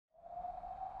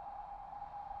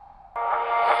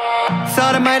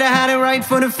Thought I might have had it right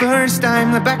for the first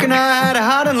time. The back and I had a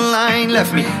heart on the line.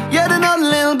 Left me yet another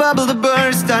little bubble to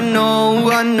burst. I know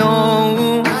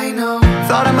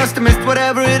Thought I must have missed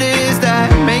whatever it is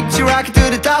that makes you rocket to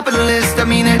the top of the list. I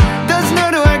mean, it doesn't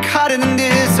hurt to work harder than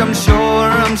this, I'm sure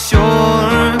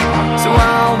So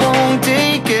I won't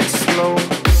take it slow,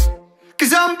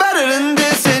 'cause I'm better than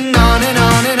this. And on and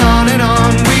on and on and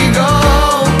on we go,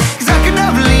 'cause I can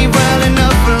never leave well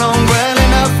enough alone,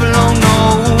 no.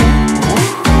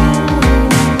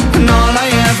 And all I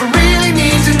ever really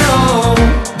need to know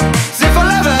is if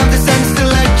I'll ever have the sense to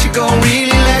let you go,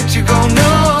 really let you go, no.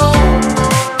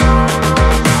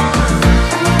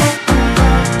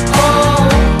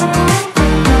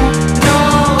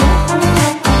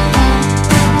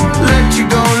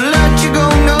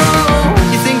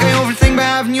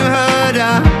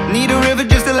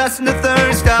 And the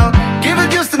thirst, I'll give it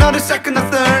just another second, a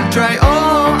third try.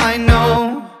 Oh, I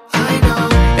know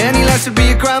any less would be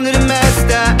a crime to the mess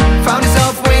that found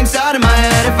itself way inside of my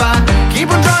head. If I keep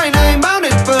on trying, I ain't bound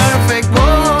it perfect,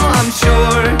 whoa, I'm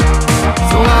sure.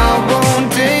 So I won't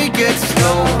take it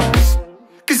slow,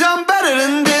 'cause I'm better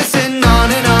than this. And on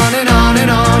and on and on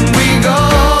and on we go,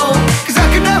 'cause I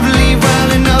can never leave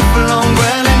well enough alone,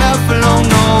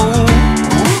 no.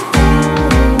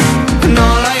 And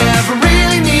all I ever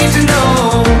really need to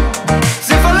know is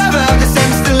if I'll ever have the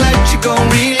sense to let you go,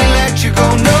 really let you go,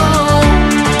 no.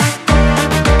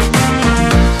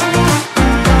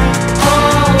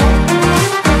 Oh,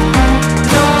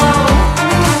 no.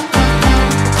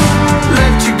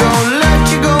 Let you go,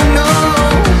 no.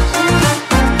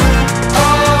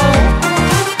 Oh,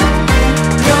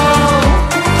 no.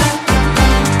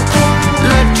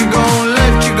 Let you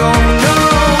go, no.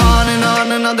 On and on,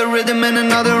 another rhythm and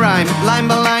another rhyme. Line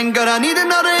by line, God, I need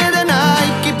another hit and I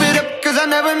keep it up, 'cause I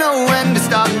never know when to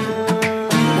stop.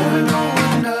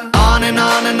 On and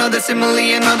on, another simile,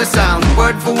 another sound.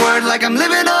 Word for word, like I'm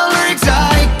living all lyrics.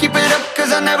 I keep it up,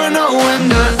 'cause I never know when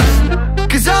to,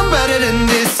 'cause I'm better than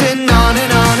this. And on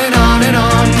and on and on and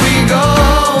on we go,